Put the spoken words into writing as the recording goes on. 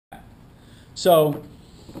So,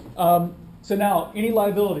 so now, any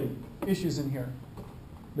liability issues in here?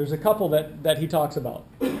 There's a couple that he talks about.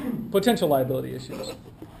 Potential liability issues. You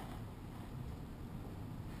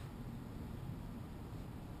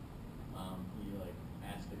like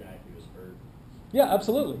asked the guy if he was hurt. Yeah,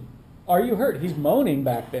 absolutely. Are you hurt? He's moaning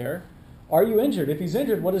back there. Are you injured? If he's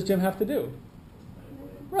injured, what does Jim have to do?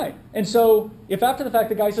 Right. And so if after the fact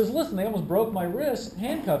the guy says, listen, they almost broke my wrist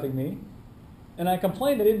handcuffing me, and I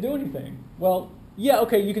complained they didn't do anything. Well, yeah,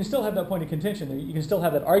 okay, you can still have that point of contention. You can still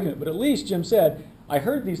have that argument. But at least Jim said, I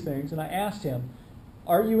heard these things, and I asked him,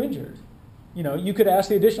 are you injured? You know, you could ask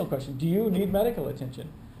the additional question, do you need medical attention?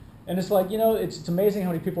 And it's like, you know, it's amazing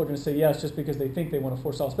how many people are going to say yes just because they think they want to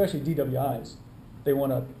forestall, especially DWIs. They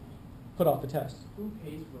want to put off the test. Who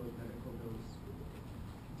pays for those medical bills?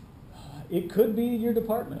 It could be your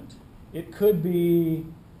department. It could be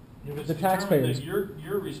the taxpayers. That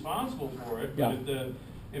you're responsible for it, but Yeah.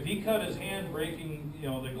 if he cut his hand breaking, you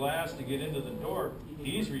know, the glass to get into the door,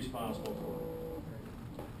 he's responsible for it.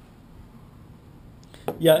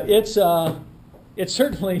 Yeah, it's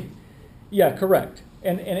certainly, yeah, correct.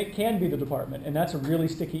 And it can be the department, and that's a really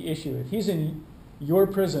sticky issue. If he's in your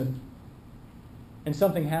prison and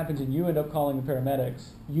something happens and you end up calling the paramedics,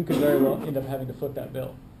 you could very well end up having to foot that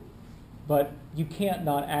bill. But you can't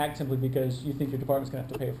not act simply because you think your department's going to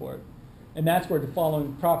have to pay for it. And that's where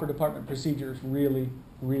following proper department procedure is really,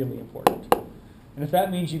 really important. And if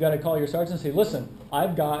that means you got to call your sergeant and say, listen,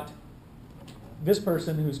 I've got this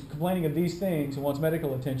person who's complaining of these things and wants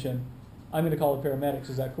medical attention, I'm going to call the paramedics,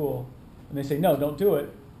 is that cool? And they say, no, don't do it.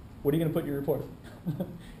 What are you going to put in your report?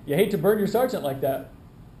 You hate to burn your sergeant like that,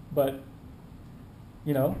 but,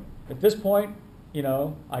 you know, at this point, you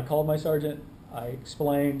know, I called my sergeant, I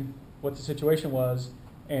explained what the situation was,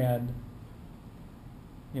 and,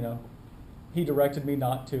 you know, he directed me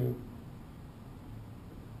not to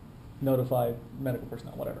notify medical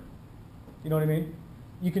personnel, whatever. You know what I mean?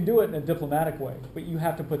 You can do it in a diplomatic way, but you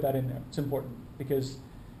have to put that in there. It's important because,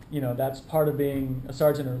 you know, that's part of being a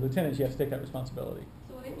sergeant or a lieutenant. You have to take that responsibility.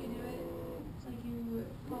 So what if you do it, like you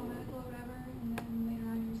call medical or whatever, and then later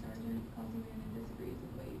on your sergeant calls you in and disagrees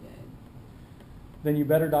with what you did? Then you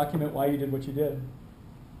better document why you did what you did.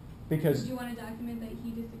 Because. Do you want to document that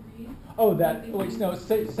he disagreed? Oh, that. Wait, no.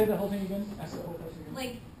 Say that whole thing again. Ask the whole question again.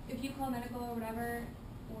 Like if you call medical or whatever,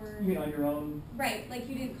 or. You mean on your own? Right. Like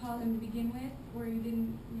you didn't call him to begin with, or you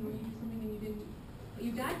didn't. You know, you did something and you didn't. But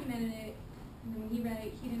you documented it. And then when he read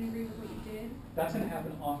it, he didn't agree with what you did. That's going to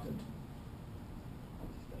happen often.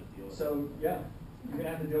 So yeah, you're going to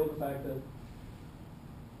have to deal with the fact that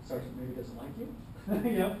sergeant maybe doesn't like you.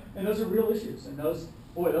 You know, and those are real issues, and those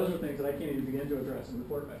are things that I can't even begin to address in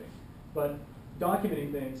report writing. But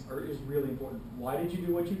documenting things is really important. Why did you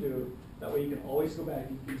do what you do? That way you can always go back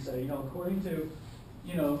and you can say, you know, according to,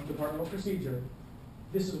 you know, departmental procedure,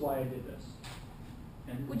 this is why I did this.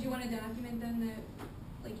 And would you want to document then that,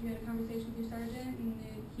 like, you had a conversation with your sergeant and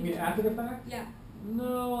that he? You mean after the fact? Yeah.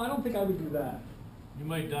 No, I don't think I would do that. You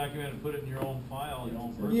might document and put it in your own file, your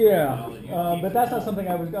own personal Yeah, file. That you keep but that's not at something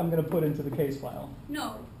I'm going to put into the case file.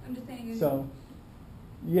 No, I'm just saying. So,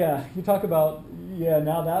 yeah, you talk about, yeah,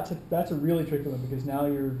 now that's a really tricky one because now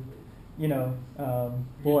you're, you know,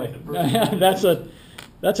 boy, that's a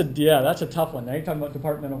tough one. Now you're talking about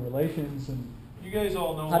departmental relations and. You guys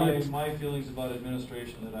all know How do you- my feelings about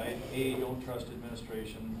administration, that I, don't trust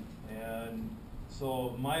administration. And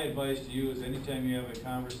so my advice to you is anytime you have a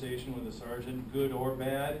conversation with a sergeant, good or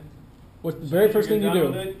bad, What's the very first thing you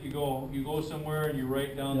do? You go somewhere and you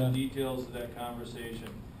write down Yeah. the details of that conversation.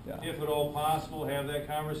 Yeah. If at all possible, have that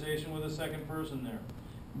conversation with a second person there.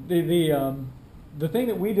 The thing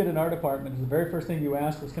that we did in our department is the very first thing you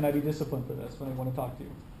asked was, can I be disciplined for this when they want to talk to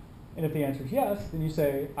you? And if the answer is yes, then you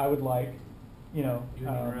say, I would like, you know,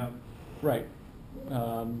 Union rep. Right,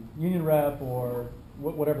 union rep or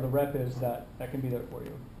whatever the rep is that can be there for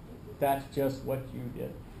you. That's just what you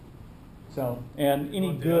did. So, and any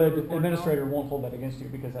Want the other good report administrator now? won't hold that against you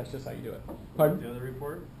because that's just how you do it. Pardon? The other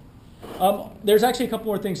report? There's actually a couple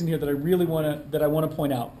more things in here that I really want to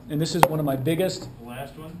point out, and this is one of my biggest. The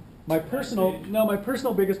last one? My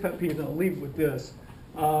personal biggest pet peeve, and I'll leave with this.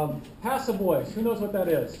 Passive voice. Who knows what that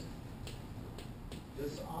is?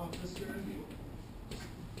 This officer.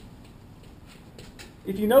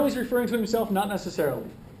 If you know he's referring to himself, not necessarily.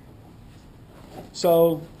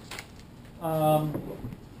 So,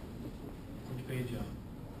 Which page on?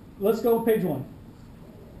 let's go page 1.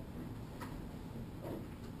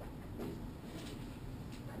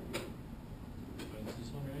 That's this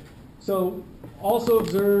one, right? So, also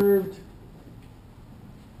observed.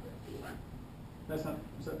 Is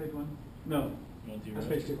that page 1? No. You want the That's arrest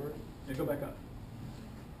page 2. report? Yeah, go back up.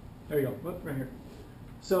 There you go, whoop, right here.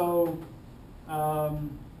 So,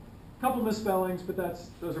 couple misspellings, but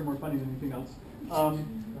those are more funny than anything else.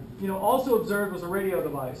 You know, also observed was a radio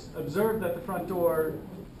device. Observed at the front door.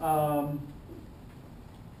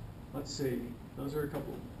 Let's see, those are a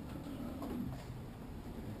couple.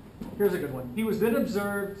 Here's a good one. He was then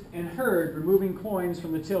observed and heard removing coins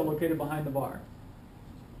from the till located behind the bar.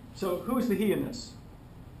 So who is the he in this?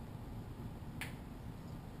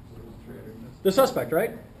 The suspect,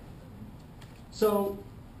 right? So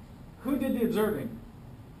who did the observing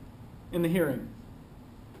in the hearing?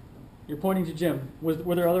 You're pointing to Jim.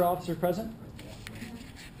 Were there other officers present?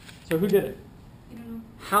 So who did it? I don't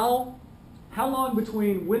know. How long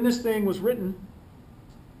between when this thing was written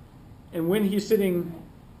and when he's sitting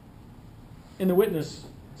in the witness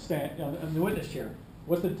stand, in the witness chair?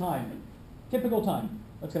 What's the time? Typical time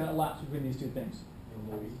that's going to elapse between these two things?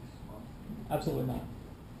 Absolutely not.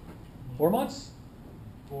 4 months?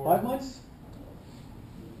 5 months?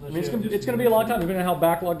 I mean, it's going to be a long time. We're going to know how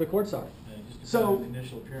backlogged the courts are. So, the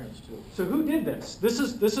initial appearance too. So who did this? This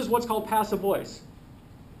is what's called passive voice.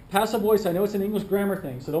 Passive voice, I know it's an English grammar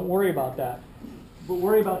thing, so don't worry about that. But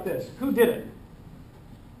worry about this. Who did it?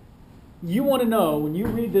 You want to know, when you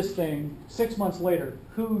read this thing 6 months later,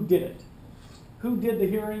 who did it? Who did the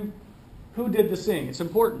hearing? Who did the seeing? It's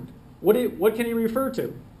important. What can he refer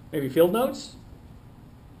to? Maybe field notes?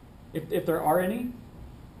 If there are any?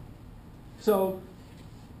 So,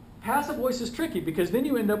 passive voice is tricky because then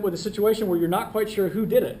you end up with a situation where you're not quite sure who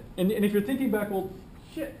did it. And if you're thinking back, well,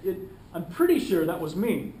 shit, I'm pretty sure that was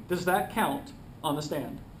me. Does that count on the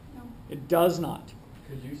stand? No. It does not.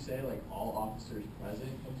 Could you say like all officers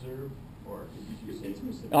present observed, or could you say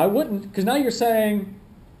specific? I wouldn't, because now you're saying,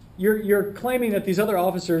 you're claiming that these other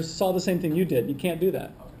officers saw the same thing you did. You can't do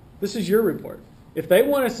that. Okay. This is your report. If they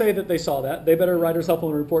want to say that they saw that, they better write a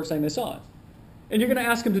supplemental report saying they saw it. And you're going to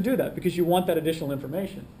ask them to do that because you want that additional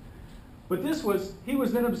information. But he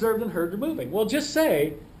was then observed and heard removing. Well, just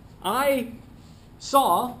say, I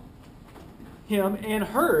saw him and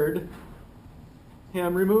heard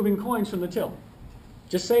him removing coins from the till.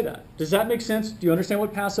 Just say that. Does that make sense? Do you understand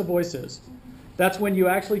what passive voice is? That's when you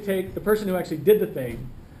actually take the person who actually did the thing.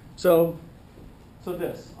 So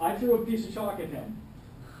this, I threw a piece of chalk at him,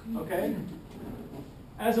 okay?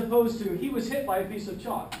 As opposed to, he was hit by a piece of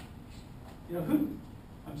chalk. You know, who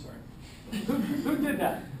did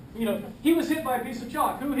that? You know, he was hit by a piece of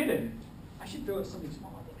chalk. Who hit him? I should throw it something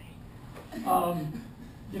smaller than me.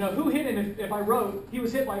 You know, who hit him if I wrote, he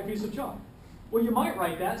was hit by a piece of chalk? Well, you might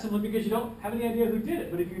write that simply because you don't have any idea who did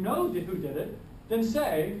it. But if you know who did it, then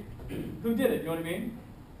say, who did it? You know what I mean?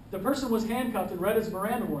 The person was handcuffed and read his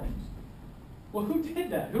Miranda warnings. Well, who did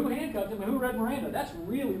that? Who handcuffed him and who read Miranda? That's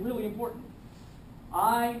really, really important.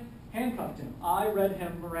 I handcuffed him. I read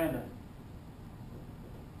him Miranda.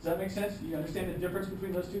 Does that make sense? You understand the difference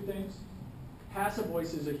between those two things? Passive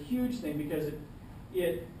voice is a huge thing because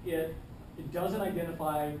it doesn't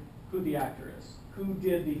identify who the actor is, who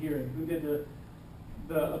did the hearing, who did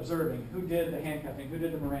the observing, who did the handcuffing, who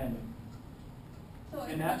did the Miranda. So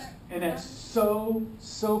And that's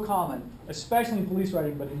so common, especially in police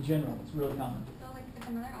writing, but in general, it's really common. So like if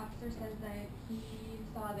another officer says that he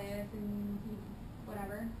saw this and he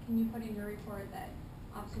whatever, can you put in your report that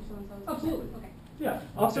officer so and so? Absolutely. Okay. Yeah,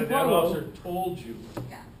 Officer Officer that Parlow. officer told you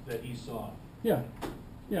Yeah. that he saw it.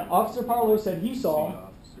 Yeah, Officer Parlow said he saw,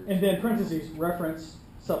 and then parentheses, reference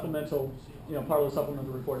supplemental, Parlow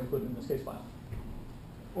supplemental report included in this case file.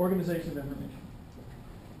 Organization of information.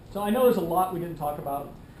 So I know there's a lot we didn't talk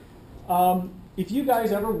about. If you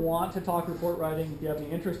guys ever want to talk report writing, if you have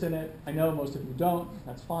any interest in it, I know most of you don't,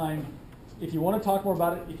 that's fine. If you want to talk more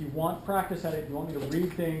about it, if you want practice at it, if you want me to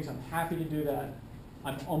read things, I'm happy to do that.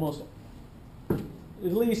 I'm almost, at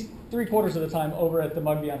least 3/4 of the time, over at the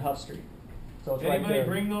Mugby on Huff Street. So it's right Anybody there.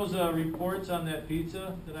 bring those reports on that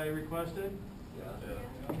pizza that I requested?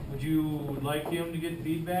 Yeah. Would you like him to get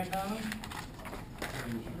feedback on them?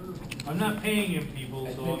 I'm not paying him, people,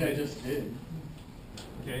 I so. think I just did.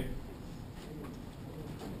 Okay.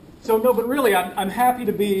 So no, but really, I'm happy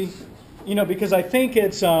to be, because I think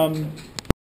it's